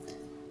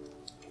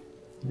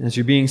As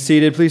you're being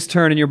seated, please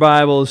turn in your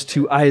Bibles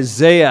to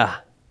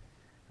Isaiah.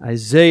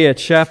 Isaiah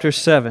chapter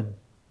 7.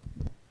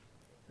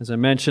 As I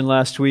mentioned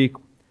last week,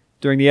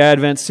 during the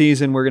Advent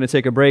season, we're going to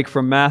take a break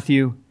from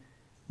Matthew.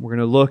 We're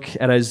going to look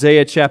at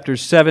Isaiah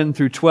chapters 7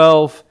 through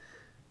 12,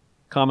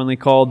 commonly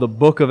called the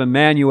Book of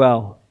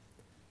Emmanuel,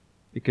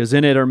 because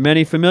in it are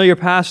many familiar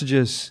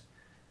passages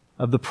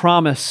of the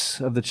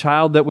promise of the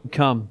child that would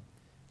come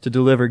to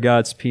deliver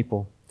God's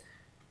people.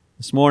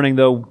 This morning,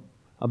 though,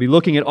 I'll be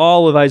looking at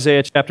all of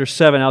Isaiah chapter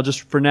 7. I'll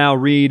just for now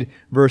read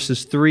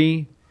verses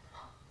 3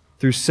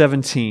 through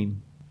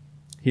 17.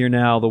 Hear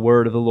now the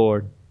word of the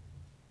Lord.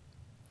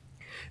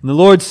 And the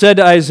Lord said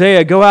to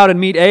Isaiah, "Go out and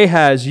meet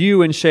Ahaz,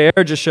 you and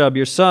Shear-Jashub,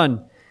 your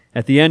son,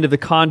 at the end of the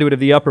conduit of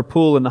the upper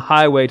pool in the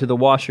highway to the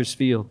washer's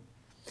field.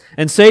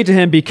 And say to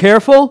him, be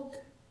careful,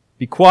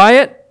 be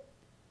quiet,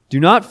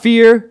 do not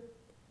fear,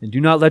 and do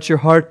not let your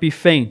heart be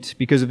faint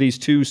because of these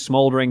two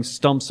smoldering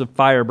stumps of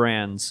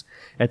firebrands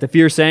at the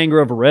fierce anger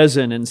of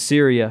Rezin and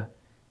Syria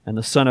and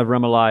the son of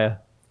Remaliah.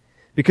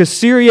 Because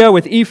Syria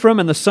with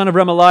Ephraim and the son of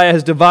Remaliah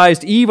has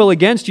devised evil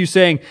against you,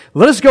 saying,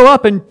 let us go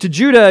up to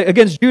Judah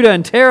against Judah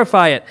and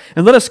terrify it,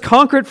 and let us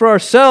conquer it for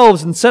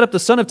ourselves and set up the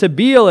son of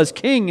Tabeel as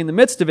king in the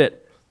midst of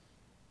it.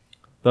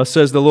 Thus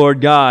says the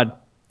Lord God,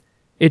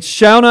 it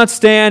shall not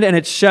stand and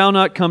it shall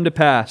not come to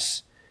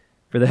pass.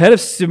 For the head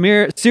of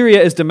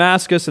Syria is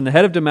Damascus, and the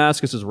head of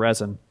Damascus is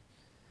Rezin.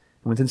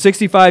 And within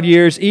 65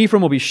 years,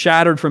 Ephraim will be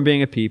shattered from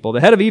being a people. The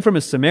head of Ephraim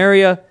is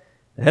Samaria.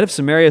 The head of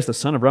Samaria is the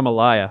son of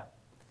Remaliah.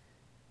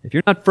 If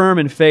you're not firm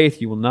in faith,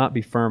 you will not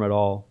be firm at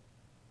all.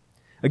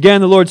 Again,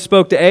 the Lord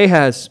spoke to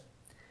Ahaz.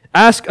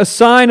 Ask a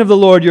sign of the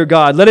Lord your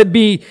God. Let it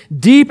be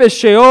deep as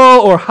Sheol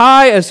or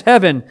high as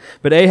heaven.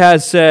 But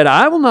Ahaz said,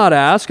 I will not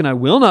ask, and I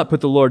will not put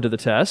the Lord to the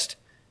test.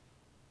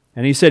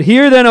 And he said,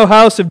 hear then, O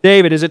house of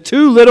David, is it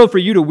too little for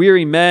you to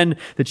weary men,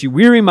 that you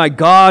weary my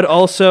God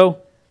also?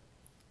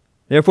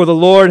 Therefore the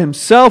Lord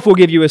himself will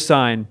give you a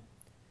sign.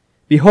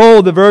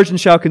 Behold, the virgin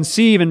shall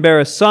conceive and bear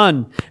a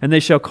son, and they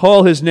shall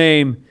call his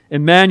name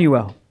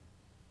Emmanuel.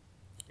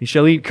 He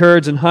shall eat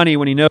curds and honey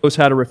when he knows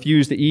how to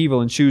refuse the evil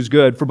and choose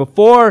good. For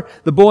before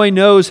the boy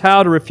knows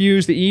how to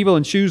refuse the evil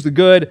and choose the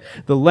good,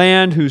 the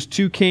land whose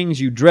two kings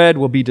you dread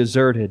will be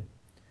deserted.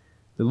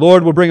 The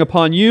Lord will bring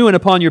upon you and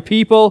upon your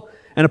people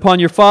and upon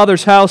your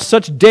father's house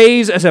such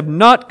days as have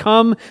not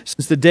come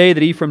since the day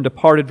that Ephraim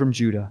departed from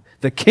Judah,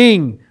 the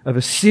king of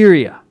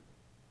Assyria.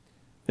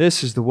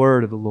 This is the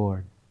word of the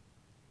Lord.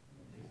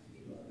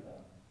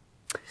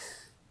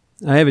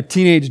 I have a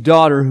teenage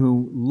daughter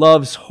who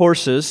loves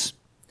horses,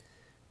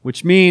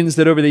 which means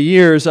that over the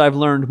years I've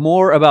learned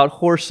more about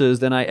horses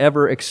than I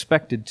ever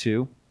expected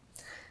to.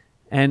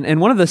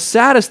 And one of the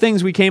saddest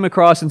things we came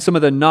across in some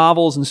of the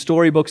novels and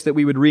storybooks that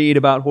we would read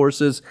about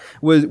horses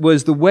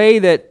was the way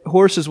that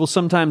horses will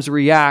sometimes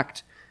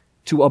react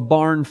to a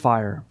barn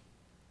fire.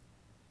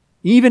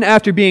 Even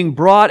after being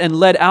brought and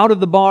led out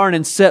of the barn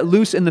and set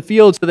loose in the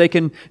field so they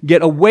can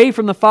get away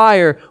from the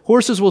fire,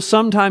 horses will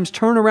sometimes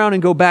turn around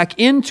and go back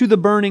into the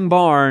burning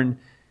barn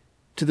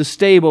to the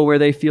stable where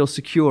they feel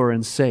secure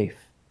and safe.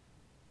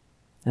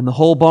 And the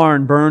whole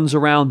barn burns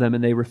around them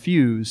and they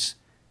refuse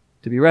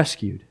to be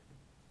rescued.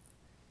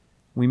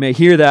 We may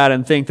hear that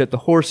and think that the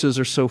horses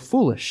are so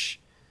foolish.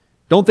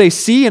 Don't they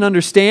see and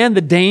understand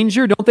the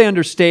danger? Don't they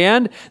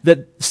understand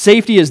that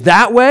safety is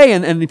that way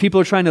and the people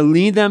are trying to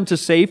lead them to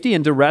safety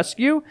and to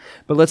rescue?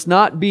 But let's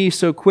not be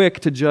so quick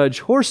to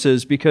judge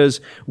horses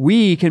because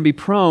we can be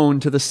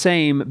prone to the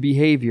same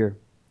behavior.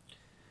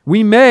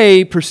 We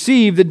may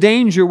perceive the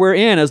danger we're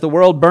in as the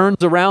world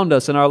burns around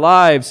us and our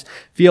lives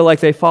feel like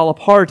they fall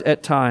apart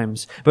at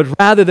times. But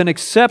rather than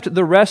accept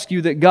the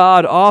rescue that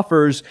God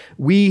offers,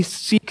 we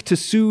seek to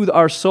soothe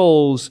our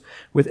souls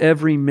with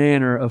every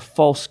manner of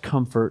false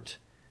comfort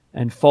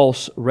and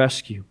false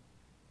rescue.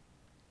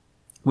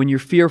 When you're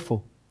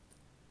fearful,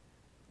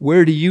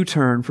 where do you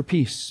turn for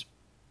peace?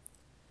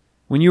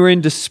 When you are in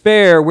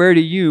despair, where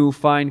do you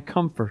find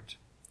comfort?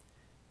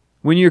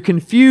 When you're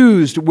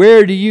confused,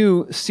 where do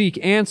you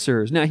seek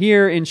answers? Now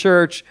here in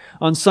church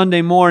on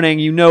Sunday morning,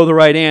 you know the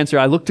right answer.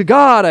 I look to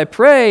God, I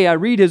pray, I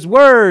read His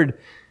Word.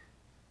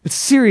 But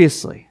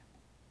seriously,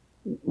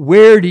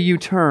 where do you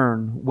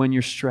turn when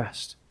you're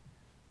stressed?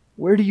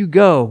 Where do you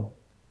go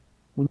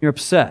when you're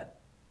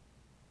upset?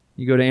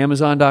 You go to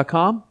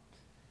Amazon.com,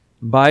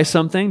 buy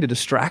something to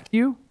distract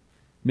you,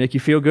 make you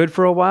feel good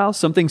for a while,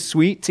 something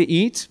sweet to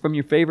eat from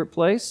your favorite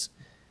place.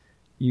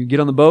 You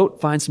get on the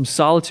boat, find some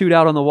solitude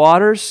out on the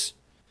waters.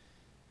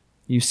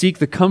 You seek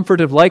the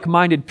comfort of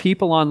like-minded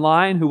people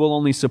online who will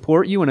only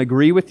support you and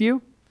agree with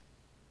you.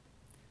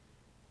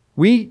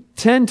 We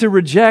tend to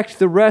reject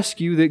the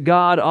rescue that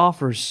God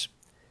offers.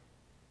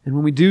 And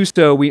when we do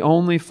so, we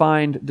only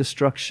find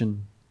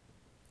destruction.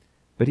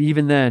 But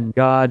even then,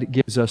 God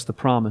gives us the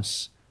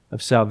promise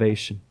of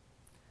salvation.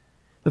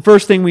 The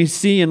first thing we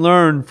see and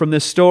learn from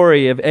this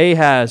story of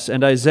Ahaz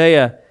and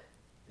Isaiah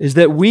is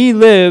that we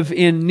live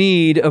in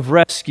need of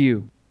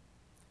rescue.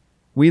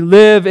 We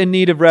live in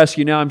need of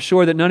rescue. Now, I'm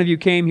sure that none of you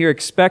came here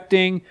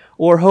expecting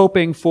or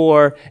hoping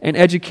for an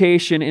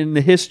education in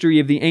the history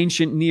of the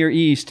ancient Near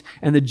East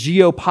and the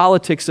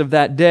geopolitics of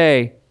that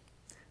day,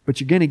 but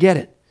you're going to get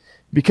it.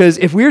 Because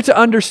if we're to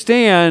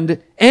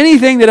understand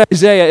anything that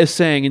Isaiah is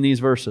saying in these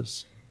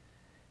verses,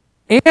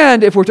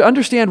 and if we're to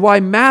understand why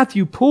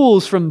Matthew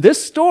pulls from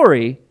this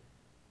story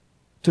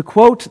to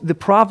quote the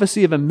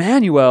prophecy of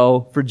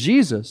Emmanuel for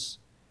Jesus,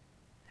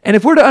 and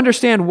if we're to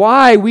understand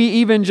why we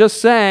even just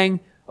sang,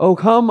 O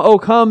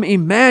come,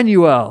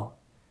 Emmanuel,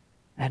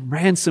 and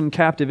ransom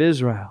captive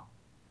Israel.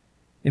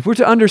 If we're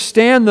to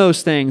understand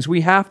those things,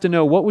 we have to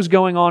know what was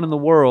going on in the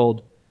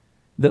world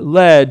that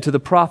led to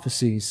the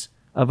prophecies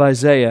of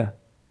Isaiah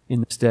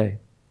in this day.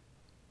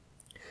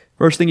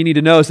 First thing you need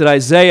to know is that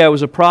Isaiah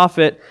was a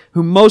prophet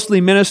who mostly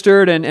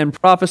ministered and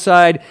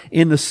prophesied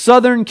in the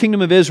southern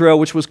kingdom of Israel,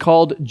 which was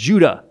called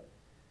Judah.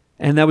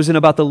 And that was in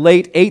about the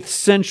late 8th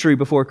century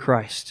before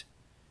Christ.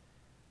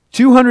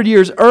 200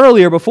 years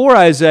earlier, before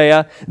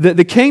Isaiah,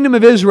 the kingdom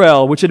of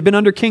Israel, which had been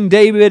under King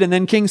David and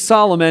then King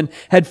Solomon,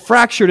 had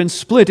fractured and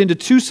split into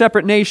two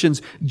separate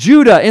nations.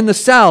 Judah in the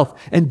south,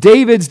 and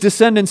David's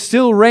descendants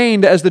still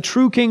reigned as the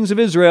true kings of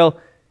Israel,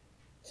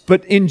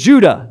 but in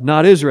Judah,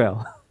 not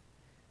Israel.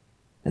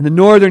 And the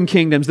northern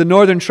kingdoms, the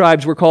northern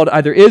tribes were called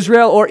either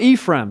Israel or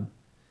Ephraim.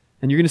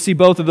 And you're going to see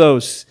both of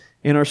those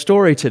in our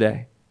story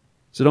today.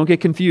 So don't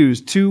get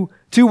confused. Two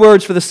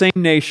words for the same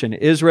nation,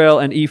 Israel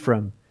and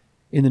Ephraim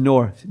in the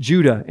north,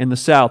 Judah in the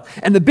south.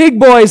 And the big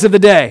boys of the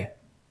day,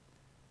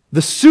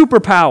 the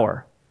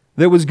superpower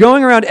that was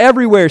going around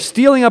everywhere,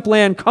 stealing up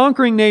land,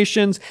 conquering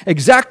nations,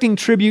 exacting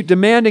tribute,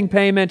 demanding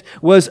payment,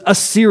 was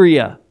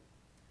Assyria.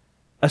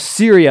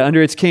 Assyria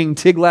under its king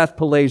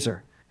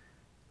Tiglath-Pileser,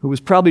 who was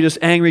probably just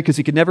angry because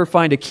he could never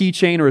find a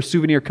keychain or a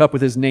souvenir cup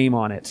with his name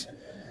on it.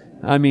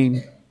 I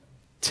mean,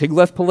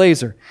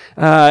 Tiglath-Pileser.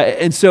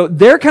 And so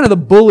they're kind of the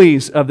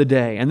bullies of the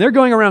day. And they're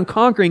going around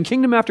conquering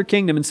kingdom after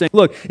kingdom and saying,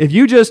 look, if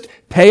you just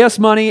pay us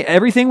money,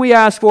 everything we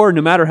ask for,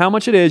 no matter how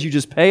much it is, you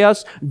just pay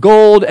us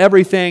gold,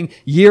 everything,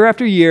 year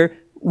after year,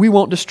 we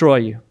won't destroy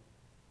you.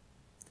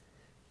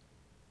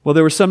 Well,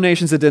 there were some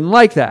nations that didn't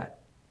like that,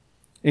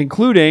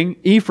 including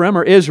Ephraim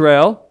or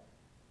Israel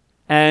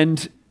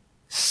and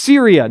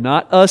Syria,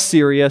 not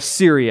Assyria,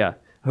 Syria.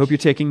 I hope you're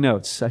taking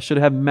notes. I should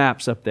have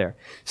maps up there.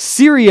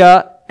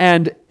 Syria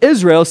and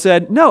Israel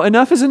said, no,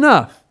 enough is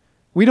enough.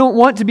 We don't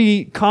want to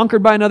be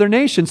conquered by another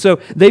nation. So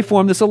they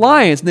formed this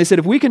alliance. And they said,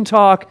 if we can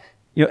talk,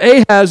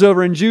 Ahaz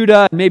over in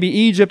Judah, and maybe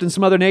Egypt and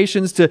some other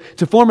nations to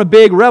form a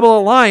big rebel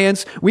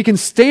alliance, we can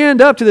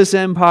stand up to this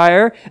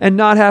empire and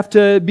not have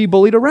to be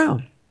bullied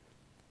around.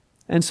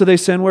 And so they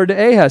send word to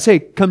Ahaz, hey,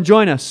 come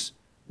join us.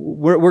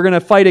 We're going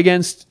to fight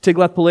against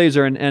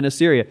Tiglath-Pileser and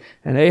Assyria.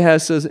 And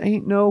Ahaz says,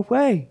 ain't no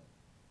way.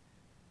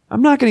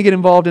 I'm not going to get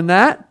involved in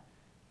that.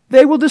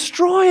 They will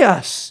destroy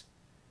us.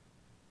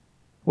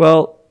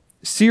 Well,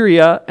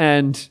 Syria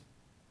and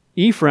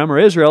Ephraim or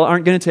Israel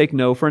aren't going to take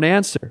no for an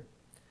answer.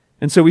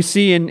 And so we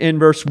see in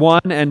verse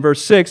 1 and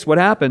verse 6 what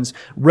happens.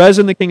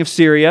 Rezin, the king of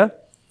Syria,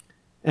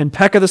 and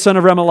Pekah, the son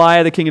of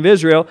Remaliah, the king of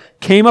Israel,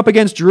 came up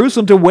against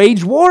Jerusalem to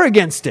wage war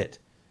against it,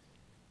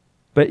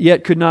 but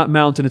yet could not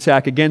mount an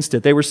attack against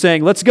it. They were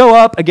saying, let's go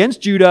up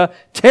against Judah,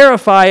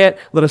 terrify it,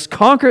 let us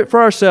conquer it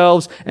for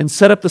ourselves, and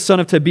set up the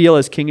son of Tabeel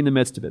as king in the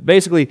midst of it.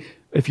 Basically,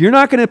 if you're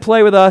not going to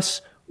play with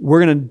us,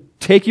 we're going to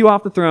take you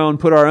off the throne,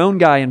 put our own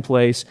guy in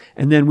place,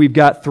 and then we've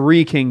got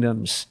 3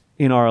 kingdoms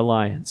in our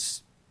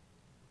alliance.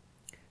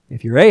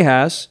 If you're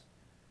Ahaz,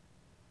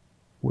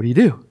 what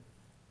do?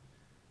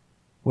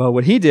 Well,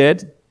 what he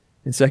did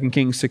in 2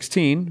 Kings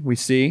 16, we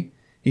see,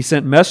 he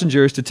sent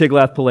messengers to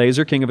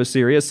Tiglath-Pileser, king of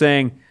Assyria,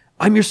 saying,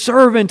 I'm your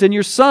servant and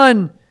your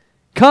son.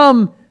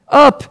 Come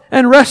up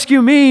and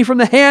rescue me from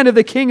the hand of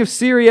the king of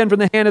Syria and from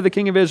the hand of the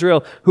king of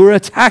Israel who are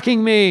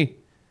attacking me.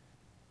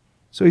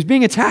 So he's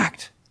being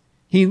attacked.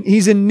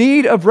 He's in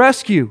need of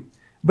rescue.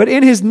 But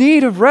in his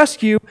need of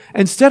rescue,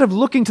 instead of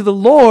looking to the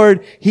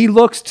Lord, he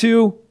looks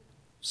to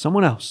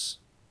someone else,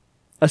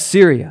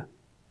 Assyria.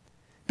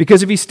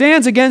 Because if he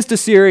stands against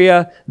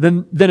Assyria,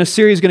 then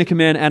Assyria is going to come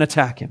in and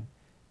attack him.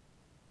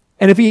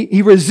 And if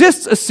he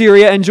resists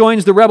Assyria and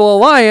joins the rebel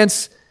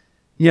alliance,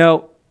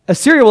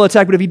 Assyria will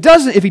attack. But if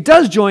he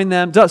doesn't join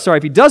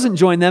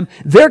them,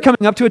 they're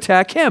coming up to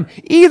attack him.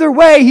 Either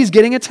way, he's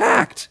getting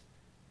attacked.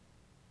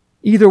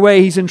 Either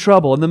way, he's in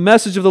trouble. And the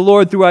message of the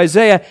Lord through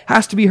Isaiah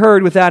has to be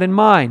heard with that in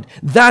mind.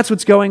 That's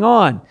what's going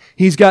on.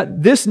 He's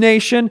got this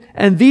nation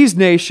and these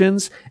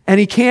nations, and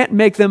he can't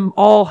make them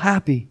all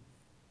happy.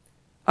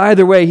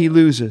 Either way, he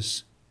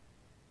loses.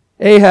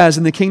 Ahaz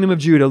and the kingdom of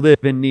Judah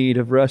live in need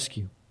of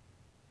rescue.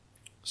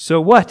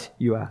 So what,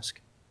 you ask?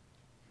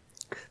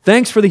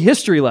 Thanks for the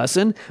history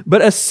lesson,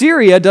 but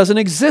Assyria doesn't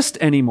exist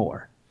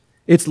anymore.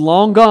 It's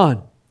long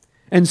gone.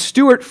 And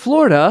Stuart,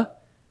 Florida,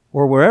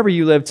 or wherever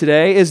you live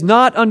today, is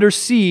not under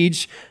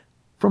siege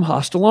from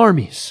hostile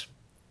armies.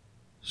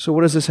 So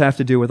what does this have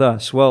to do with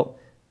us? Well,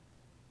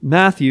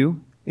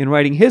 Matthew, in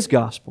writing his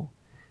gospel,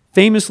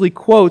 famously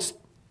quotes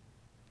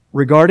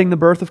regarding the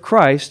birth of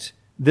Christ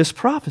this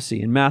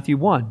prophecy in Matthew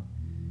 1.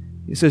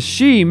 He says,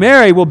 she,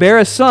 Mary, will bear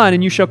a son,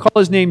 and you shall call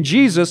his name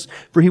Jesus,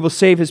 for he will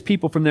save his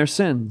people from their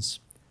sins.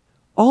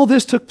 All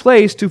this took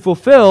place to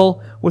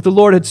fulfill what the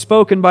Lord had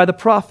spoken by the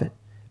prophet.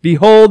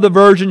 Behold, the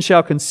virgin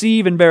shall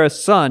conceive and bear a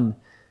son,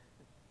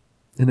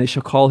 and they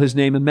shall call his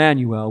name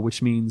Emmanuel,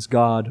 which means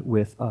God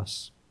with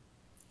us.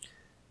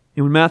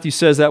 And when Matthew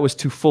says that was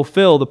to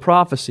fulfill the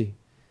prophecy,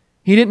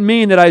 he didn't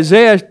mean that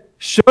Isaiah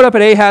showed up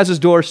at Ahaz's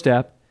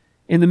doorstep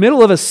in the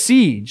middle of a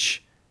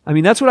siege. I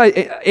mean, that's what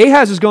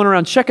Ahaz is going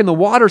around checking the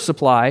water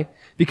supply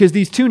because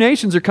these two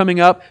nations are coming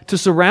up to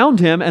surround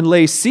him and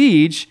lay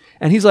siege.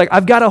 And he's like,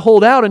 I've got to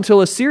hold out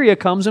until Assyria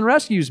comes and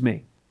rescues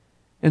me.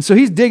 And so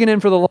he's digging in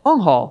for the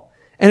long haul.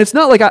 And it's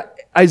not like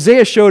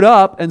Isaiah showed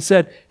up and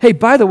said, hey,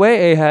 by the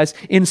way, Ahaz,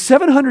 in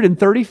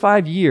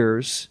 735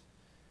 years,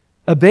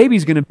 a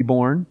baby's going to be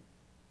born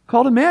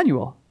called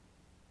Emmanuel.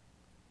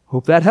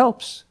 Hope that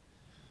helps.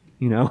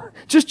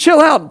 Just chill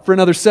out for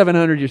another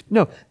 700 years.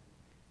 No,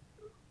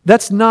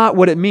 that's not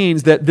what it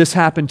means that this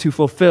happened to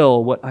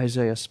fulfill what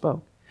Isaiah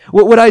spoke.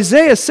 What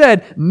Isaiah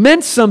said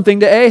meant something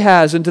to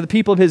Ahaz and to the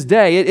people of his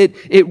day.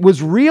 It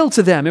was real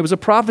to them. It was a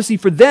prophecy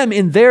for them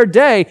in their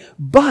day.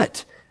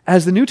 But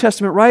as the New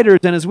Testament writers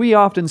and as we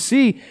often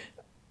see,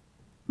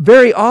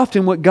 very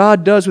often what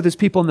God does with his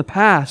people in the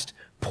past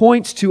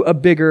points to a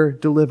bigger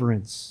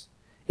deliverance.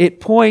 It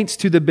points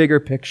to the bigger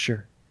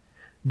picture.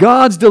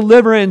 God's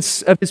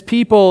deliverance of his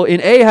people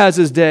in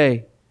Ahaz's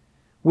day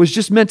was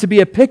just meant to be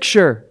a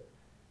picture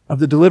of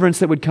the deliverance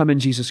that would come in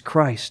Jesus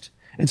Christ.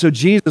 And so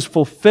Jesus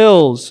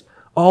fulfills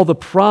all the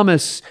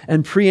promise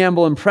and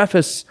preamble and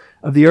preface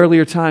of the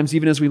earlier times,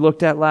 even as we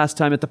looked at last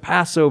time at the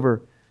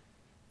Passover.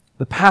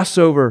 The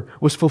Passover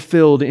was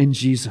fulfilled in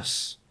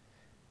Jesus.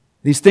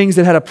 These things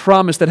that had a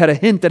promise, that had a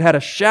hint, that had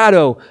a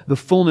shadow, the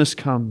fullness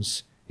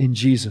comes in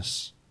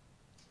Jesus.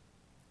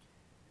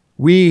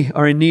 We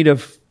are in need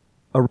of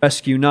a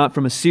rescue, not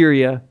from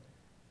Assyria,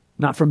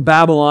 not from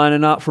Babylon,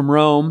 and not from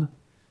Rome,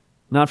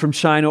 not from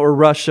China or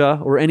Russia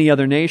or any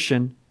other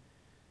nation.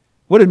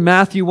 What did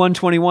Matthew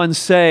 1:21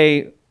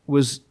 say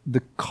was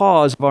the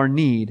cause of our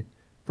need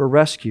for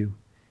rescue?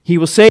 He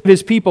will save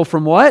his people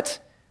from what?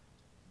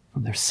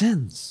 From their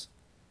sins.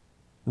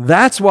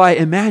 That's why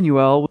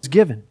Emmanuel was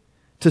given,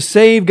 to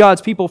save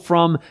God's people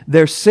from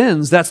their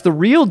sins. That's the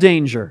real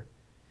danger.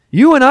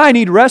 You and I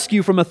need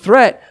rescue from a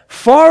threat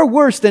far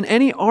worse than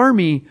any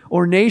army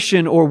or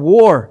nation or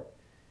war.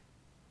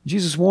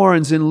 Jesus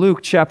warns in Luke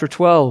chapter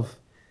 12.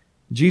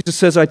 Jesus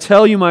says, I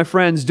tell you, my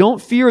friends,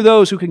 don't fear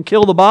those who can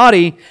kill the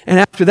body and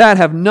after that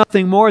have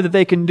nothing more that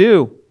they can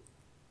do.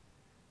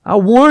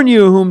 I'll warn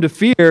you whom to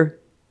fear.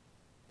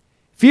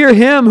 Fear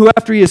him who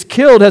after he is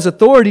killed has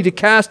authority to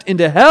cast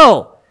into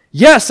hell.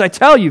 Yes, I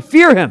tell you,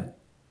 fear him.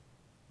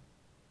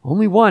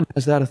 Only one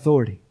has that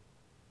authority.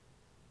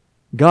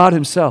 God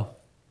himself.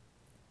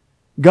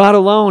 God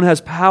alone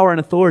has power and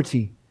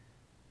authority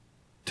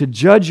to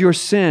judge your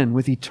sin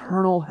with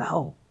eternal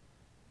hell.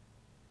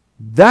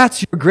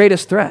 That's your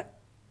greatest threat.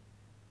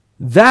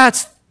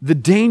 That's the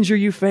danger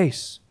you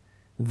face.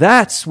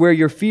 That's where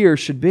your fear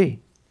should be.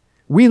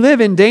 We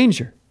live in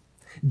danger.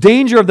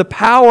 Danger of the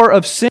power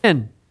of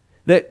sin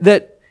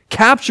that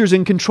captures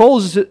and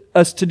controls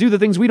us to do the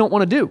things we don't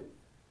want to do.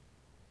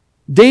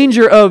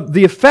 Danger of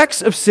the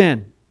effects of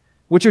sin,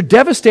 which are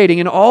devastating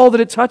in all that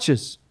it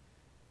touches.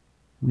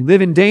 We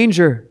live in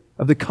danger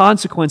of the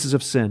consequences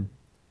of sin,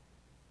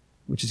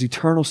 which is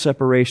eternal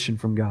separation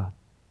from God.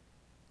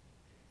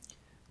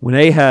 When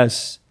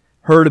Ahaz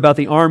heard about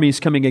the armies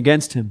coming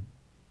against him,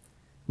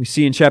 we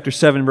see in chapter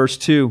 7, verse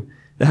 2,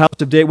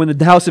 when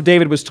the house of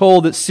David was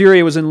told that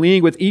Syria was in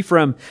league with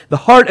Ephraim, the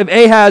heart of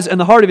Ahaz and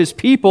the heart of his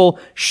people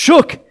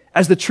shook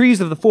as the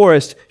trees of the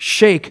forest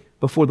shake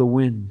before the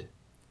wind.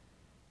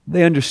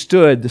 They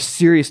understood the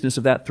seriousness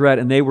of that threat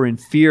and they were in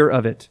fear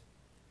of it.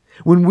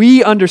 When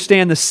we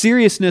understand the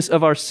seriousness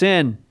of our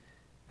sin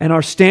and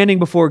our standing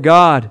before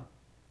God,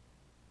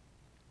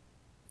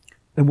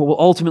 and what will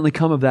ultimately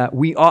come of that,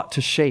 we ought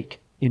to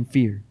shake in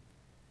fear.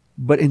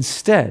 But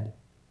instead,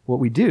 what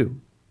we do,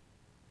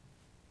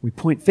 we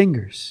point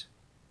fingers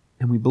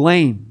and we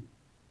blame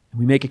and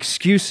we make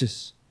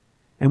excuses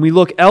and we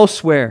look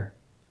elsewhere.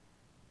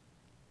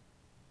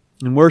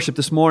 In worship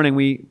this morning,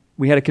 we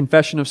had a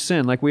confession of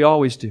sin like we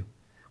always do.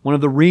 One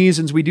of the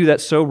reasons we do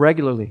that so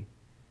regularly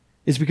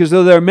is because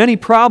though there are many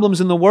problems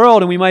in the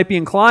world and we might be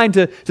inclined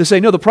to say,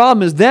 no, the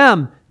problem is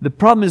them, the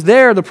problem is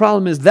there, the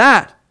problem is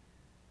that.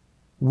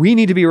 We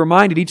need to be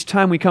reminded each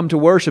time we come to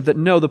worship that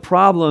no, the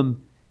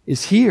problem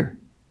is here.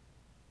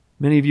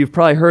 Many of you have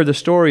probably heard the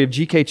story of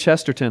G.K.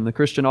 Chesterton, the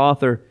Christian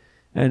author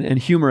and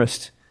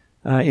humorist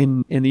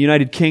in the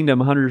United Kingdom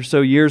 100 or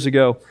so years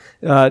ago,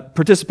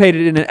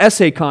 participated in an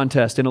essay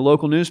contest in a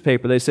local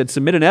newspaper. They said,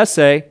 submit an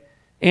essay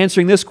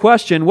answering this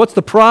question, what's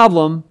the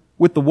problem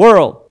with the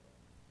world?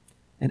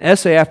 And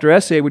essay after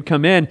essay would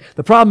come in.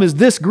 The problem is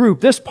this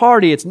group, this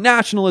party, it's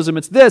nationalism,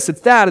 it's this,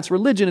 it's that, it's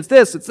religion, it's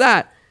this, it's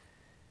that.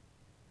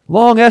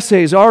 Long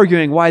essays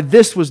arguing why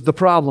this was the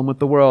problem with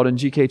the world. And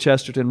G.K.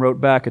 Chesterton wrote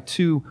back a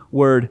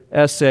 2-word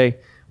essay.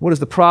 What is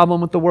the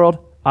problem with the world?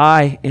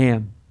 I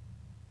am.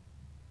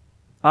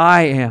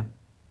 I am.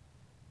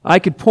 I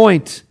could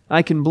point,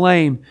 I can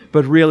blame,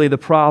 but really the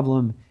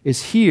problem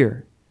is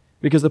here.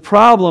 Because the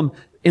problems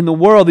in the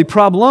world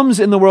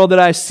that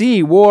I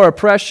see, war,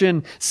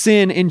 oppression,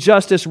 sin,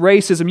 injustice,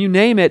 racism, you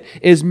name it,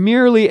 is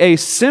merely a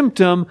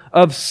symptom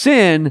of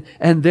sin,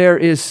 and there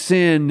is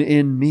sin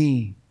in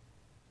me.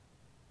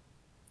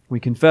 We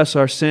confess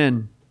our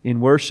sin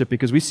in worship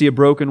because we see a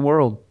broken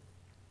world.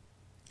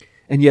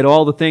 And yet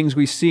all the things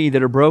we see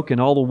that are broken,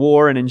 all the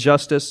war and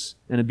injustice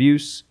and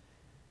abuse,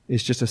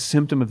 is just a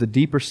symptom of the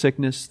deeper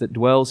sickness that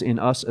dwells in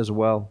us as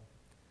well.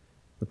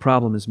 The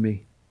problem is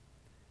me.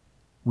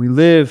 We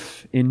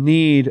live in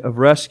need of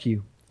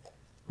rescue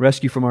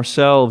from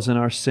ourselves and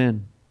our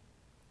sin.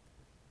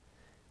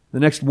 The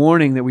next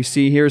warning that we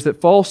see here is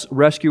that false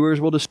rescuers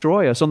will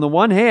destroy us. On the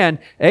one hand,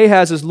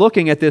 Ahaz is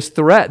looking at this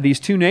threat, these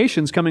two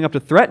nations coming up to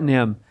threaten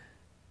him.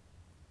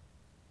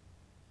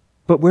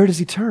 But where does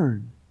he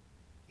turn?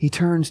 He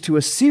turns to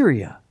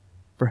Assyria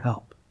for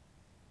help.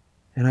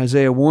 And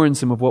Isaiah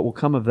warns him of what will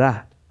come of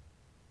that.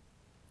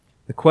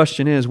 The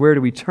question is, where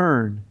do we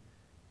turn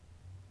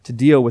to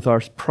deal with our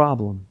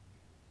problem?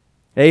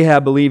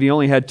 Ahab believed he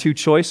only had two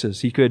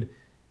choices. He could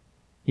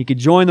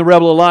join the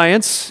rebel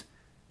alliance,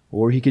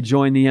 or he could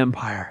join the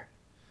empire.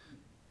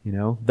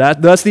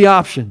 That's the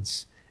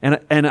options. And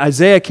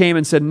Isaiah came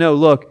and said, no,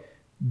 look,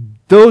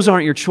 those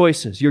aren't your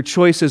choices. Your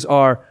choices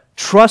are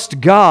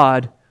trust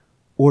God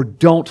or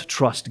don't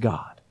trust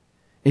God.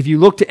 If you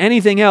look to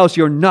anything else,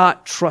 you're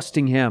not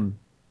trusting Him.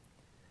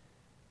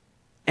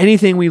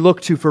 Anything we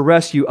look to for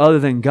rescue other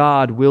than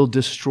God will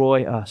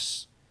destroy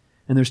us.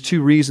 And there's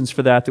two reasons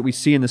for that we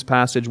see in this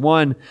passage.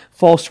 One,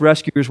 false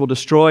rescuers will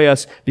destroy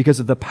us because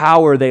of the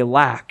power they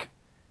lack.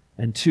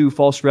 And two,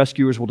 false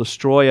rescuers will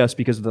destroy us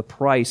because of the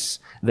price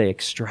they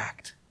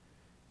extract.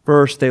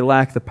 First, they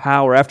lack the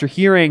power. After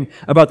hearing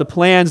about the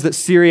plans that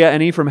Syria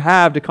and Ephraim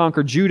have to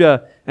conquer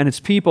Judah and its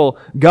people,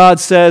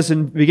 God says,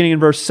 beginning in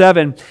verse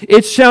 7,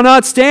 "It shall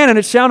not stand and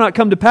it shall not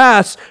come to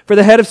pass, for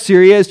the head of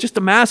Syria is just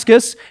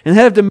Damascus, and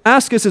the head of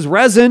Damascus is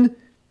Rezin.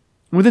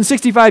 And within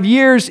 65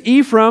 years,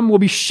 Ephraim will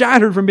be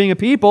shattered from being a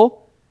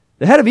people.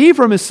 The head of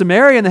Ephraim is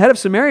Samaria, and the head of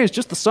Samaria is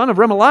just the son of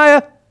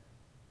Remaliah."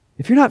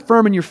 If you're not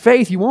firm in your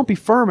faith, you won't be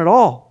firm at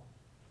all.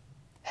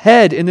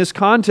 Head in this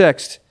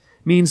context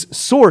means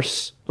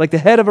source, like the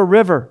head of a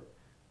river.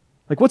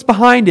 Like what's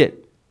behind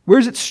it?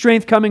 Where's its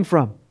strength coming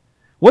from?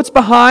 What's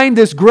behind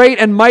this great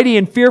and mighty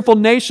and fearful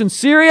nation,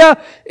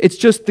 Syria? It's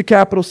just the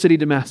capital city,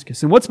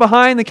 Damascus. And what's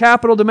behind the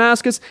capital,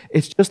 Damascus?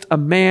 It's just a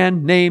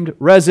man named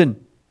Rezin.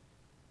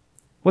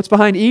 What's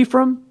behind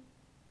Ephraim?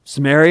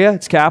 Samaria,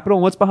 its capital.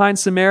 And what's behind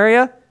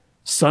Samaria?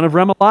 Son of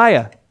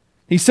Remaliah.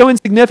 He's so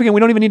insignificant we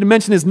don't even need to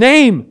mention his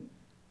name.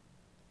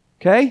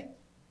 Okay?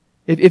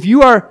 If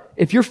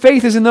your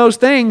faith is in those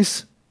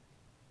things,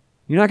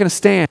 you're not going to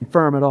stand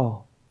firm at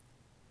all.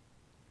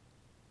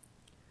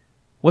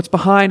 What's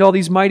behind all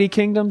these mighty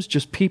kingdoms?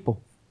 Just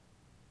people.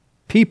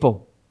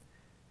 People.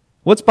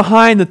 What's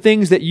behind the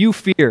things that you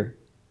fear?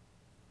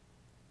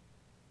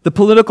 The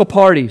political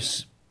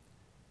parties,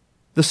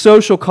 the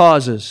social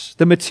causes,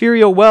 the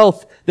material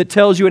wealth that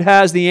tells you it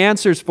has the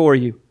answers for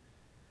you.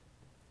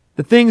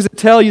 The things that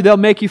tell you they'll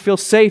make you feel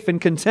safe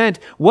and content.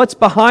 What's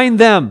behind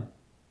them?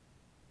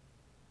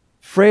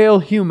 Frail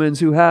humans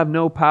who have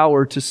no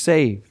power to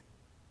save.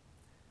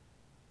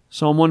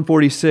 Psalm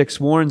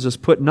 146 warns us,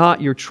 "Put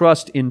not your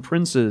trust in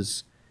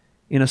princes,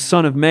 in a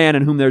son of man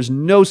in whom there's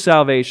no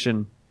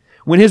salvation.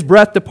 When his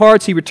breath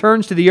departs, he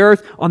returns to the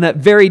earth. On that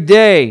very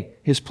day,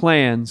 his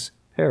plans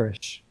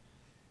perish."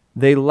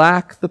 They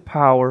lack the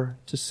power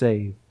to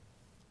save.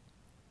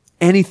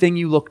 Anything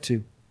you look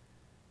to,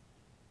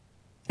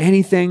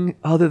 anything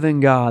other than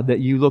God that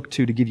you look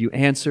to give you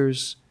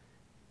answers,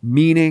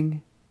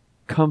 meaning,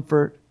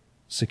 comfort,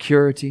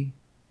 security,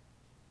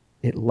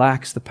 it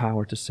lacks the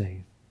power to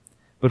save.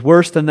 But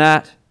worse than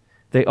that,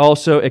 they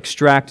also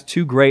extract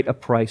too great a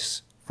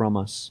price from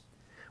us.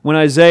 When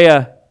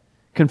Isaiah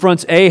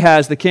confronts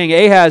Ahaz, the king,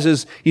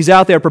 he's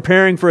out there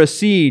preparing for a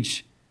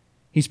siege.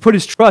 He's put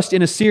his trust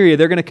in Assyria.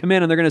 They're going to come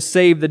in and they're going to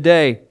save the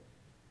day.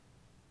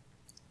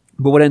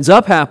 But what ends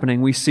up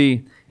happening, we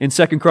see in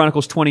 2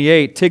 Chronicles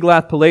 28,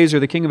 Tiglath-Pileser,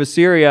 the king of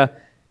Assyria,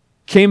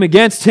 came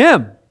against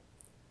him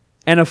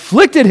and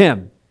afflicted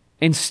him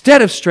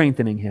instead of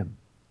strengthening him.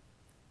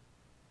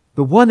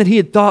 The one that he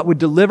had thought would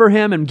deliver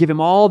him and give him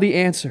all the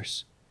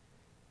answers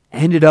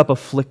ended up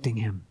afflicting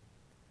him.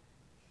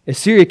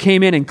 Assyria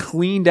came in and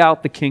cleaned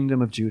out the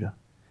kingdom of Judah,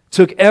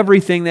 took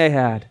everything they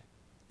had,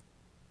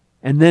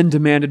 and then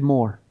demanded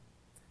more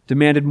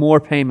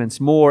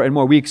payments, more and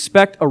more. We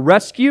expect a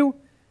rescue,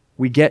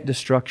 we get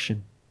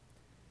destruction.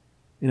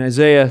 In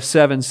Isaiah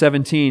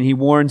 7:17, he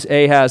warns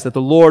Ahaz that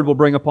the Lord will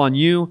bring upon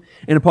you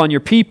and upon your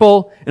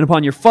people and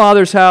upon your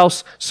father's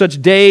house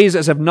such days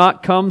as have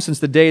not come since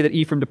the day that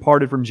Ephraim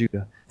departed from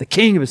Judah. The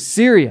king of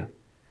Assyria.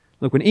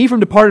 Look, when Ephraim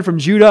departed from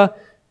Judah,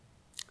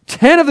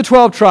 10 of the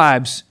 12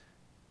 tribes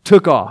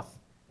took off.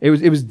 It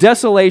was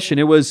desolation.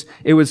 It was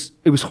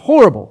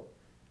horrible.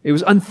 It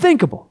was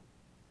unthinkable.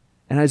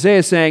 And Isaiah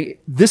is saying,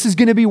 this is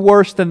going to be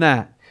worse than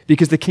that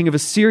because the king of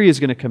Assyria is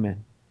going to come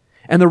in.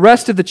 And the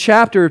rest of the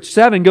chapter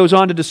 7 goes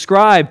on to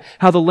describe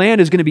how the land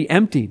is going to be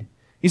emptied.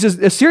 He says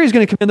Assyria is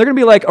going to come in. They're going to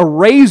be like a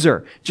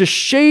razor, just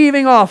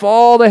shaving off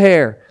all the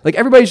hair. Like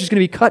everybody's just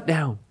going to be cut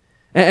down.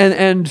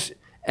 And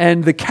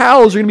the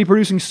cows are going to be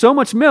producing so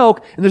much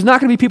milk, and there's not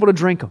going to be people to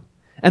drink them.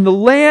 And the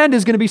land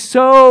is going to be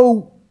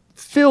so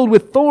filled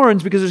with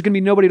thorns because there's going to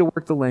be nobody to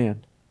work the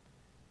land.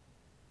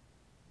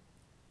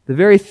 The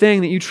very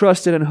thing that you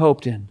trusted and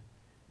hoped in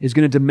is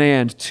going to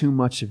demand too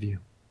much of you.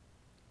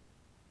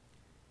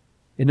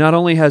 It not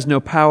only has no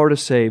power to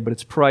save, but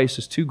its price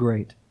is too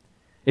great.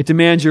 It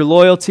demands your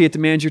loyalty. It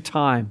demands your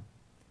time.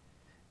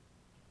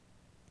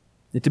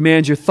 It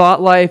demands your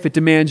thought life. It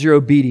demands your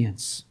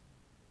obedience.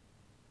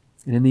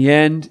 And in the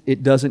end,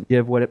 it doesn't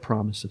give what it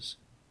promises.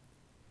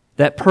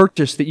 That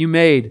purchase that you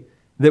made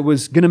that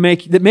was going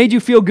to that made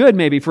you feel good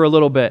maybe for a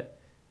little bit.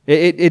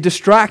 It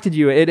distracted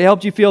you. It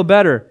helped you feel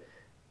better.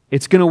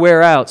 It's going to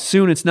wear out.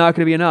 Soon it's not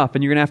going to be enough,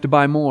 and you're going to have to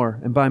buy more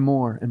and buy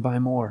more and buy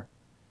more.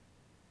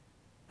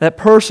 That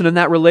person in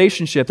that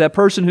relationship, that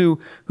person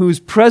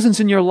whose presence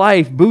in your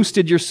life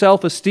boosted your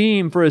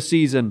self-esteem for a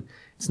season,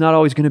 it's not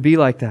always going to be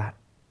like that.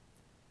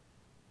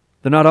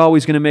 They're not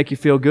always going to make you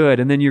feel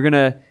good. And then you're going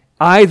to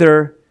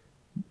either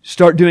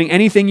start doing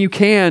anything you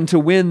can to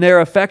win their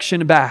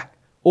affection back,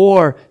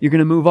 or you're going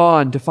to move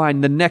on to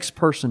find the next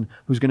person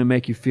who's going to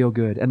make you feel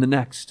good, and the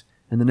next,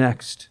 and the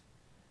next.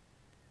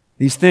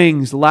 These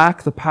things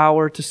lack the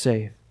power to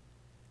save,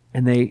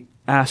 and they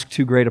ask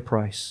too great a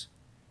price.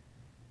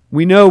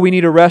 We know we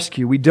need a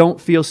rescue. We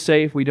don't feel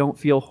safe. We don't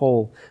feel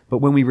whole. But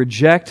when we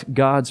reject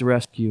God's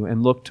rescue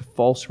and look to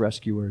false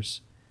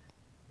rescuers,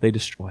 they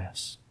destroy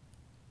us.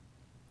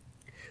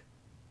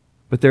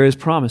 But there is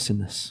promise in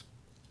this.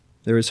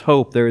 There is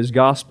hope. There is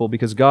gospel,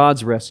 because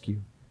God's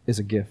rescue is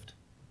a gift.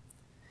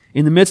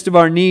 In the midst of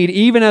our need,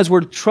 even as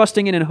we're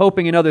trusting in and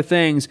hoping in other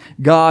things,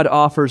 God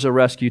offers a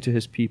rescue to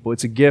His people.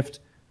 It's a gift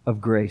of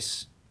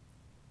grace.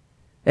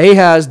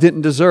 Ahaz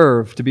didn't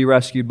deserve to be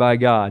rescued by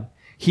God.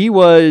 He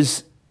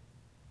was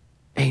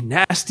a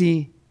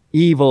nasty,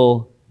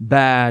 evil,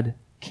 bad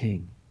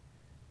king.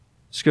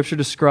 Scripture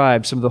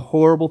describes some of the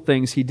horrible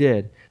things he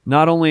did.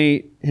 Not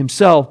only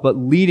himself, but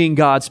leading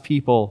God's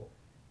people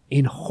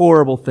in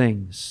horrible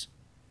things.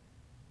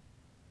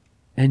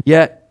 And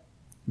yet,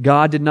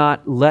 God did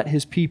not let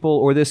His people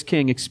or this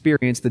king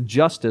experience the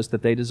justice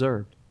that they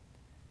deserved.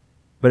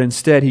 But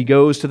instead, He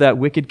goes to that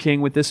wicked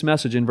king with this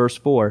message in verse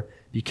 4.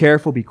 Be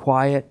careful, be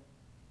quiet,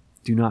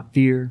 do not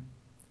fear,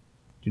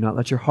 do not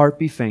let your heart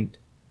be faint,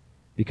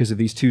 because of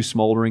these two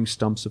smoldering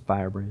stumps of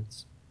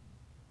firebrands.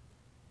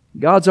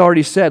 God's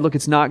already said, look,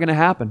 it's not going to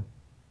happen.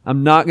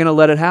 I'm not going to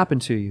let it happen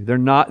to you.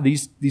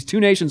 These two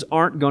nations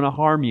aren't going to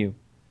harm you.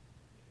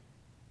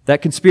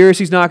 That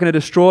conspiracy is not going to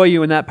destroy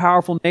you, and that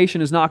powerful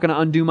nation is not going to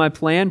undo my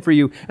plan for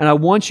you. And I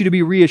want you to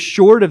be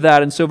reassured of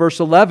that. And so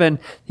verse 11,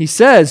 he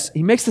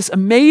makes this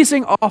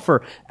amazing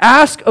offer.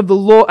 Ask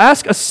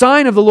a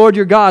sign of the Lord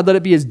your God. Let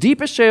it be as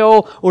deep as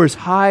Sheol or as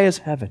high as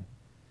heaven.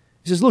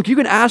 He says, look, you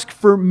can ask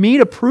for me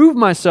to prove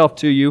myself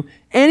to you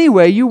any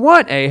way you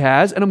want,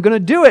 Ahaz, and I'm going to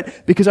do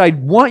it because I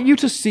want you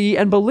to see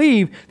and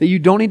believe that you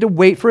don't need to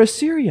wait for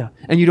Assyria,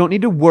 and you don't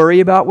need to worry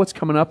about what's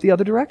coming up the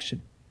other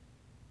direction.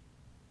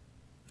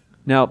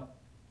 Now,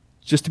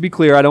 just to be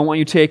clear, I don't want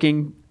you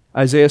taking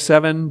Isaiah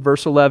 7,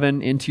 verse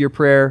 11 into your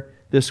prayer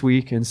this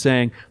week and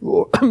saying,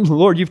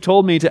 Lord, you've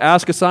told me to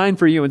ask a sign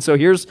for you, and so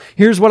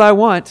here's what I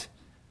want.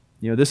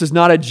 This is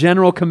not a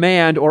general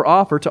command or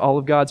offer to all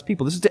of God's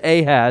people. This is to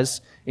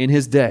Ahaz in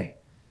his day.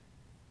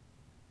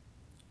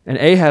 And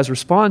Ahaz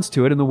responds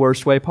to it in the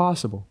worst way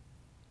possible.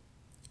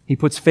 He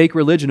puts fake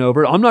religion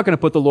over it. I'm not going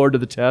to put the Lord to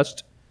the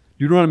test.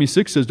 Deuteronomy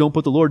 6 says, don't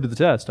put the Lord to the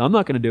test. I'm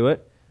not going to do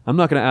it. I'm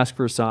not going to ask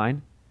for a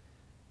sign.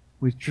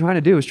 What he's trying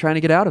to do is trying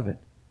to get out of it.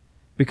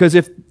 Because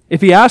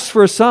if he asks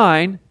for a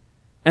sign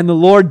and the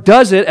Lord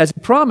does it as He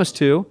promised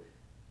to,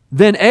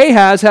 then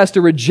Ahaz has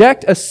to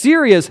reject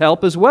Assyria's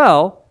help as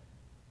well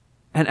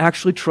and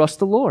actually trust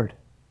the Lord.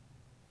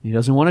 He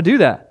doesn't want to do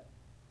that.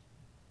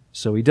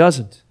 So he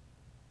doesn't.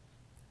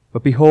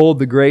 But behold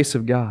the grace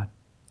of God.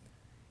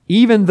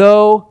 Even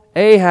though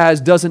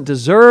Ahaz doesn't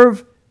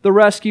deserve the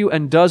rescue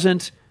and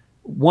doesn't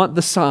want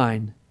the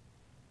sign,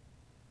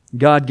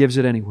 God gives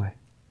it anyway.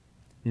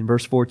 In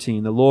verse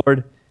 14, the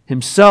Lord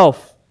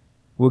Himself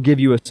will give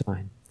you a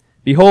sign.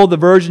 Behold, the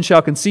virgin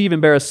shall conceive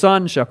and bear a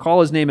son, shall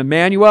call his name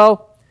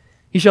Emmanuel.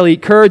 He shall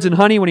eat curds and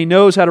honey when he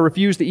knows how to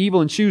refuse the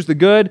evil and choose the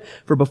good.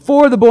 For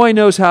before the boy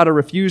knows how to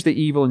refuse the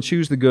evil and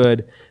choose the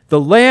good, the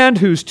land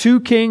whose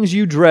two kings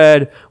you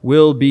dread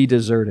will be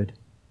deserted.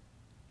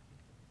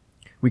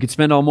 We could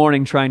spend all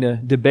morning trying to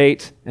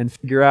debate and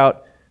figure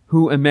out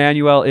who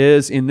Emmanuel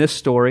is in this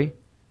story.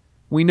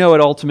 We know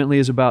it ultimately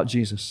is about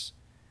Jesus.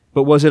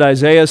 But was it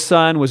Isaiah's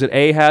son? Was it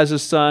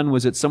Ahaz's son?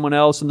 Was it someone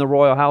else in the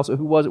royal house?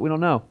 Who was it? We don't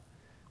know.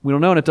 We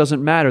don't know, and it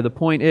doesn't matter. The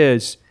point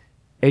is,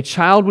 a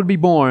child would be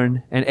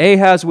born, and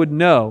Ahaz would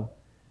know,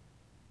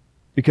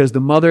 because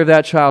the mother of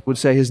that child would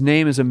say, his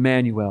name is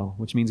Emmanuel,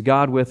 which means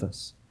God with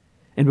us.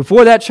 And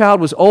before that child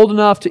was old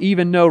enough to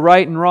even know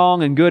right and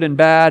wrong and good and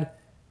bad,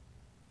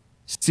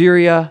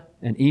 Syria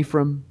and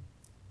Ephraim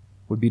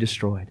would be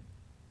destroyed.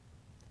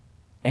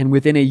 And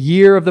within a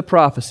year of the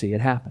prophecy,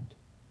 it happened,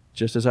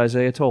 just as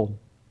Isaiah told.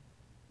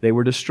 They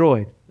were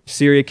destroyed.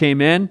 Syria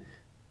came in,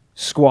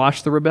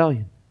 squashed the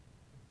rebellion.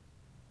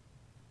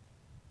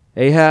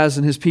 Ahaz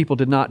and his people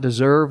did not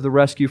deserve the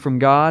rescue from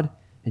God,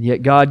 and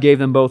yet God gave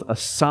them both a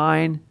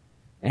sign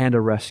and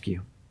a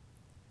rescue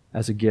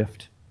as a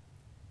gift.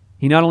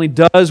 He not only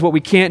does what we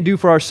can't do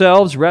for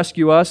ourselves,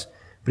 rescue us,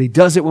 but He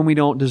does it when we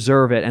don't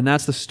deserve it. And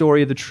that's the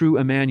story of the true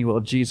Emmanuel,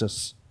 of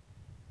Jesus.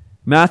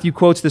 Matthew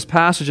quotes this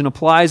passage and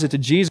applies it to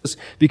Jesus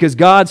because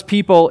God's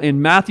people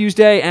in Matthew's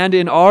day and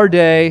in our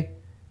day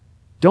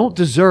don't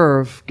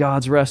deserve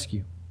God's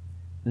rescue.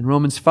 In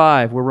Romans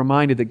 5, we're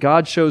reminded that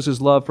God shows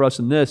His love for us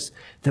in this,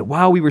 that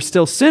while we were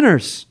still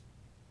sinners,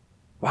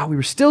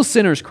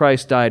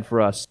 Christ died for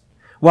us.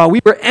 While we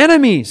were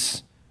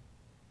enemies,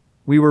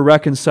 we were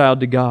reconciled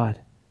to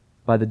God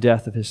by the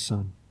death of His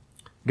Son.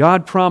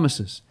 God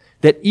promises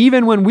that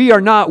even when we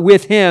are not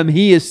with Him,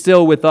 He is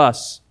still with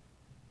us.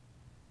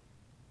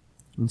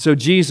 And so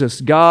Jesus,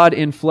 God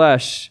in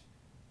flesh,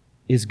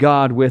 is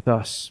God with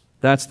us.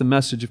 That's the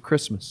message of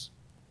Christmas.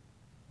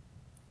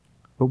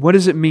 But what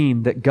does it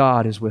mean that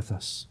God is with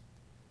us?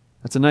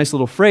 That's a nice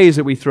little phrase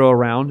that we throw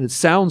around. It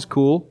sounds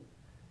cool.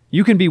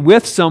 You can be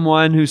with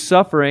someone who's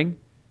suffering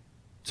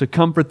to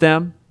comfort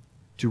them,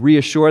 to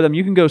reassure them.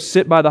 You can go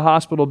sit by the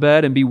hospital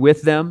bed and be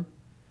with them.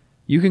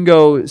 You can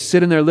go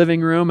sit in their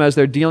living room as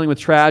they're dealing with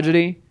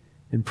tragedy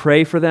and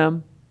pray for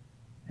them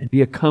and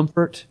be a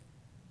comfort.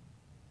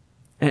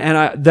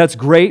 And that's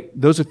great.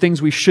 Those are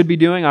things we should be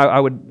doing. I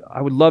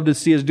would love to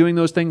see us doing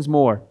those things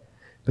more.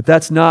 But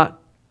that's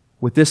not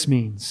what this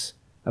means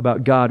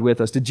about God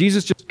with us. Did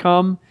Jesus just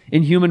come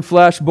in human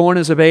flesh, born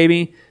as a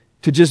baby,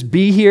 to just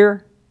be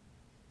here?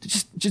 To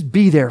just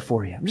be there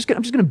for you. I'm just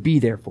going to be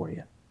there for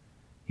you.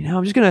 You know,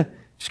 I'm just going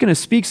to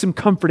speak some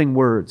comforting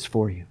words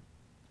for you.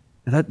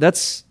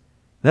 That's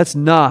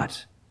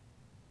not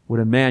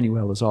what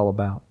Emmanuel is all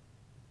about.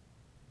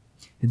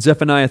 In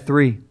Zephaniah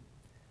 3,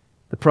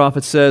 the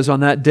prophet says, "On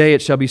that day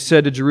it shall be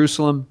said to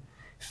Jerusalem,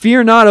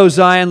 Fear not, O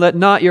Zion, let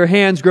not your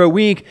hands grow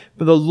weak,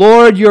 for the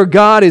Lord your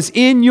God is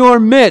in your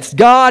midst."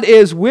 God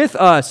is with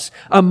us,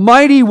 a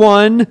mighty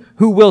one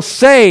who will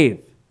save.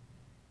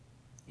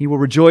 He will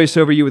rejoice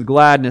over you with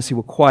gladness. He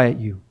will quiet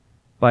you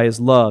by His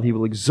love. He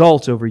will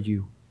exult over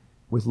you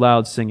with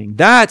loud singing.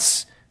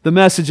 That's the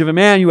message of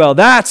Emmanuel.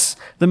 That's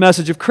the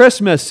message of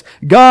Christmas.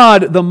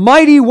 God, the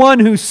mighty one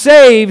who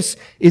saves,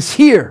 is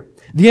here.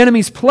 The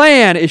enemy's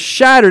plan is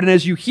shattered. And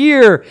as you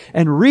hear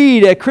and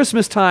read at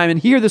Christmas time and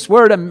hear this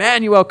word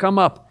Emmanuel come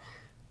up,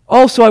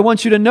 also I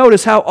want you to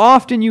notice how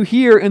often you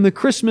hear in the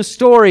Christmas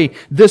story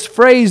this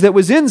phrase that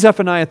was in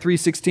Zephaniah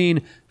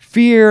 3:16,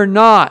 "Fear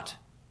not."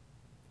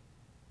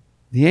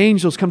 The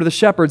angels come to the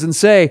shepherds and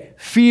say,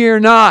 "Fear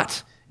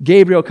not."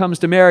 Gabriel comes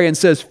to Mary and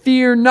says,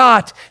 "Fear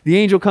not." The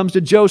angel comes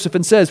to Joseph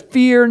and says,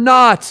 "Fear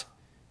not."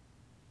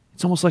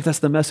 It's almost like that's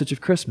the message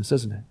of Christmas,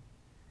 isn't it?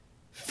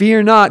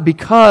 Fear not,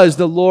 because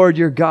the Lord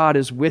your God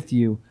is with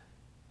you,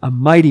 a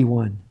mighty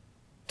one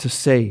to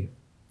save.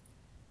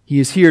 He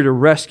is here to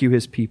rescue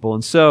His people.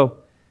 And so,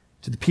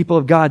 to the people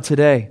of God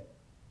today,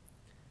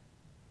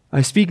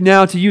 I speak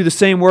now to you the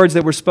same words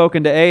that were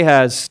spoken to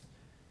Ahaz.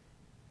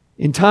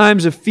 In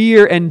times of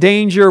fear and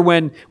danger,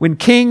 when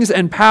kings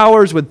and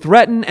powers would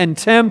threaten and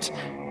tempt,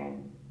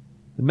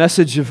 the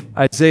message of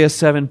Isaiah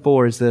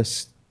 7:4 is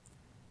this: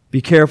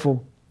 be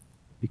careful,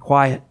 be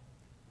quiet,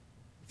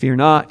 fear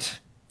not,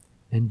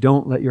 and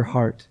don't let your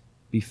heart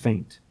be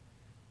faint.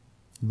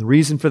 And the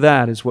reason for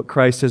that is what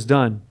Christ has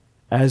done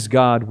as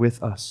God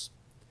with us.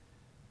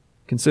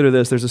 Consider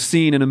this. There's a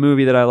scene in a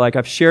movie that I like.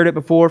 I've shared it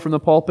before from the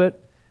pulpit.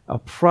 I'll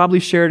probably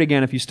share it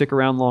again if you stick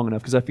around long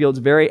enough, because I feel it's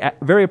very,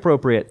 very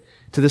appropriate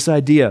to this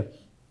idea.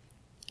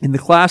 In the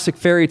classic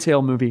fairy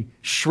tale movie,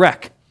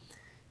 Shrek,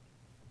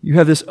 you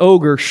have this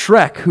ogre,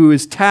 Shrek, who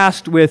is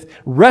tasked with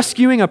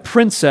rescuing a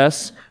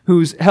princess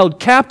who's held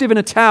captive in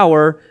a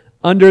tower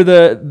under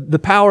the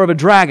power of a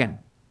dragon.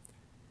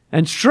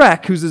 And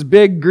Shrek, who's this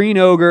big green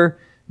ogre,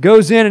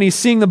 goes in and he's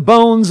seeing the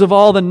bones of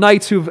all the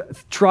knights who've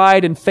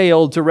tried and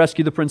failed to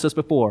rescue the princess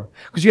before.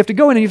 Because you have to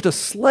go in and you have to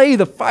slay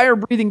the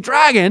fire-breathing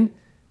dragon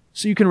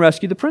so you can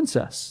rescue the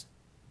princess.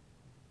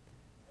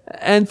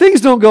 And things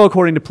don't go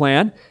according to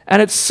plan.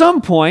 And at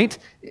some point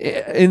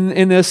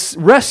in this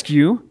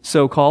rescue,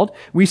 so-called,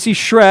 we see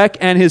Shrek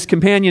and his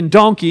companion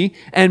Donkey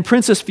and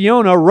Princess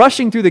Fiona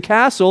rushing through the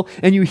castle,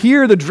 and you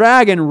hear the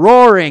dragon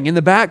roaring in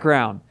the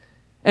background.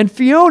 And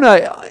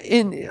Fiona,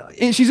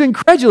 she's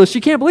incredulous.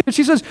 She can't believe it.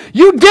 She says,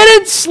 "You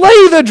didn't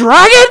slay the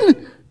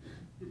dragon?"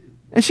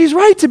 And she's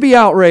right to be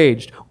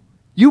outraged.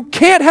 You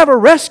can't have a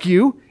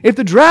rescue if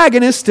the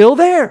dragon is still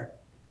there.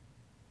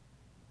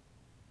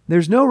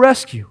 There's no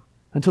rescue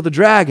until the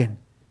dragon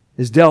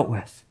is dealt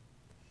with.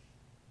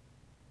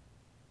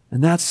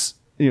 And that's,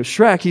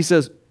 Shrek, he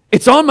says,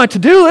 "It's on my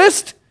to-do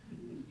list.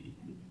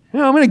 I'm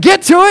going to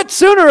get to it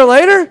sooner or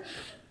later."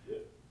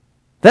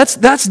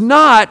 That's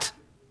not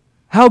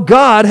how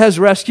God has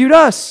rescued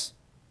us.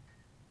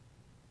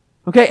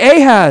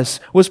 Okay, Ahaz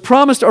was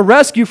promised a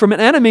rescue from an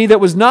enemy that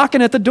was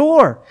knocking at the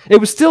door. It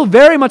was still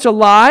very much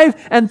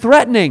alive and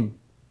threatening.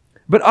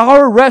 But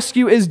our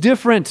rescue is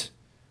different.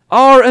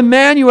 Our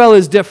Emmanuel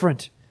is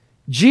different.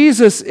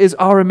 Jesus is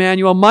our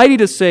Emmanuel, mighty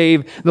to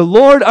save, the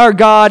Lord our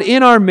God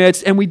in our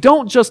midst, and we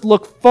don't just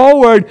look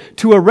forward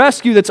to a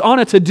rescue that's on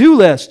a to-do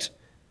list.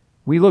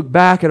 We look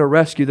back at a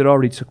rescue that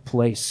already took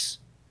place.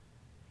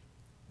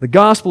 The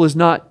gospel is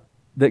not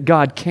that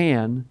God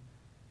can,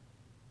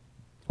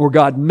 or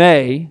God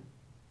may,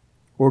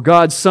 or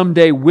God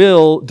someday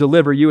will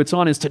deliver you. It's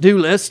on His to-do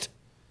list.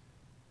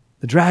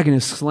 The dragon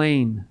is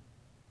slain.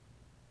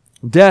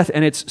 Death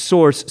and its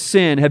source,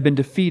 sin, have been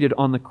defeated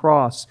on the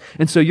cross.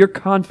 And so your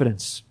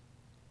confidence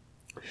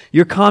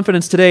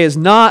today is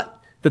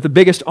not that the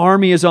biggest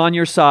army is on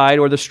your side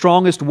or the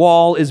strongest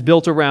wall is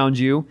built around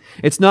you.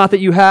 It's not that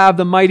you have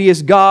the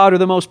mightiest God or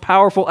the most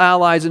powerful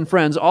allies and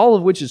friends, all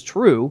of which is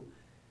true.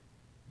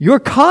 Your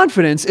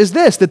confidence is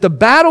this, that the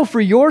battle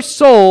for your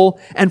soul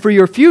and for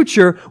your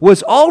future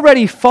was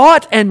already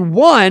fought and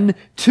won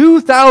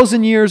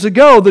 2,000 years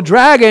ago. The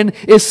dragon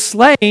is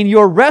slain.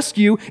 Your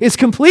rescue is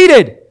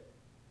completed.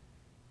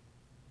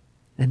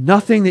 And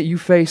nothing that you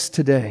face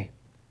today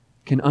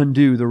can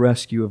undo the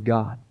rescue of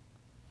God.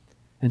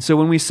 And so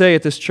when we say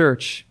at this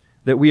church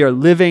that we are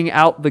living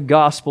out the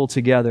gospel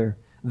together,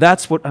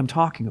 that's what I'm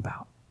talking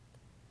about.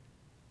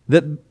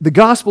 That the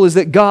gospel is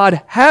that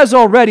God has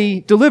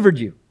already delivered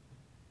you.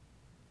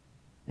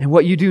 And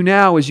what you do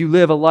now is you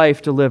live a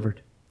life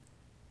delivered.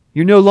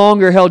 You're no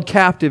longer held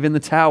captive in the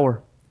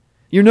tower.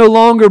 You're no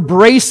longer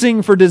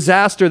bracing for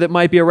disaster that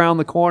might be around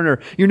the corner.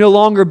 You're no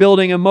longer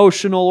building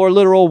emotional or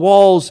literal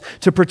walls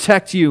to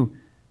protect you.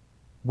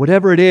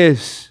 Whatever it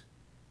is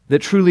that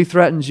truly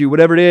threatens you,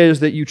 whatever it is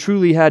that you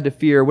truly had to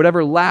fear,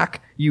 whatever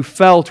lack you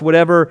felt,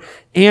 whatever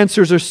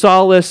answers or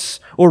solace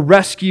or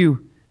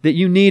rescue that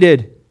you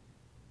needed,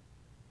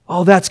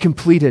 all that's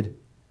completed.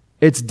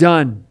 It's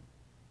done.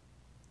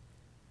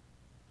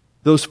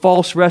 Those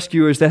false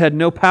rescuers that had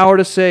no power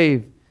to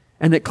save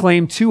and that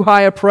claimed too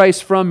high a price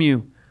from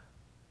you,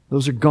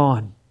 those are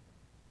gone.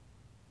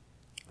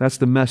 That's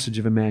the message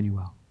of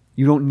Emmanuel.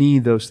 You don't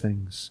need those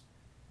things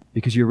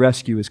because your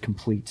rescue is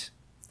complete.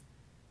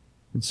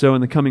 And so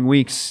in the coming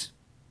weeks,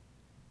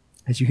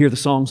 as you hear the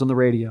songs on the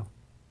radio,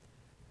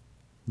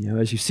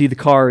 as you see the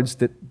cards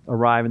that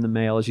arrive in the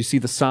mail, as you see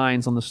the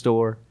signs on the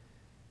store,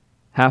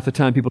 half the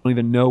time people don't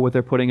even know what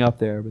they're putting up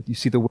there, but you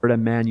see the word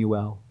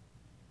Emmanuel.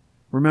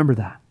 Remember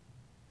that.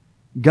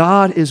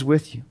 God is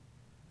with you.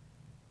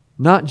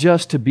 Not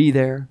just to be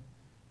there,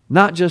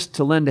 not just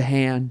to lend a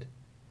hand,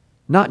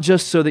 not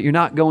just so that you're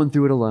not going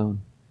through it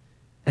alone.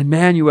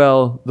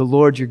 Emmanuel, the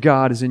Lord your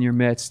God, is in your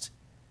midst,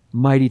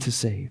 mighty to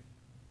save.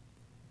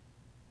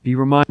 Be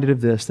reminded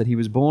of this, that He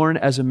was born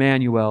as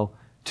Emmanuel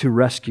to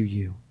rescue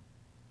you.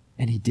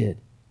 And He did.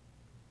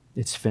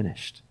 It's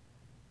finished.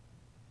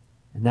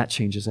 And that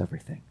changes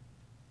everything.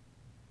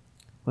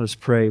 Let us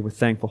pray with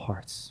thankful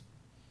hearts.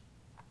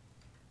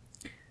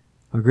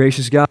 Our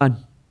gracious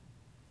God,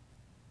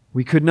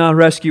 we could not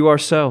rescue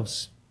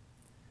ourselves,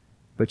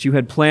 but You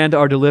had planned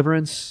our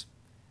deliverance.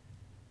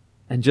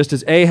 And just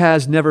as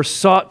Ahaz never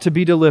sought to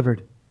be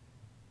delivered,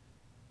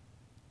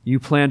 You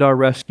planned our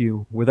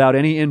rescue without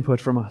any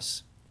input from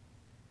us.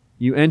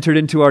 You entered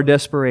into our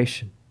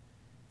desperation,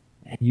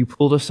 and You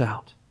pulled us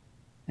out,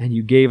 and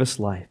You gave us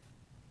life,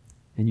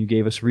 and You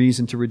gave us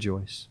reason to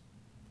rejoice.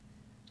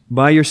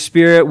 By Your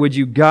Spirit, would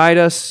You guide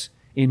us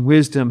in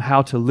wisdom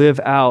how to live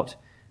out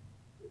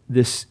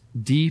this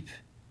deep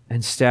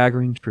and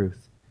staggering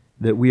truth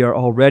that we are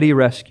already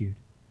rescued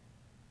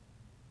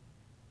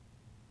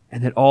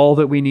and that all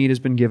that we need has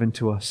been given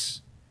to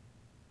us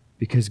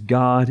because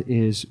God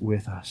is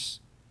with us.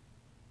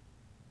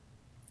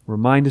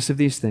 Remind us of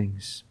these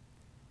things.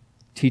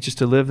 Teach us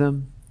to live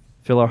them.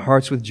 Fill our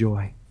hearts with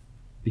joy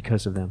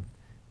because of them.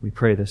 We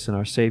pray this in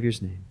our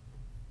Savior's name.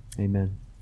 Amen.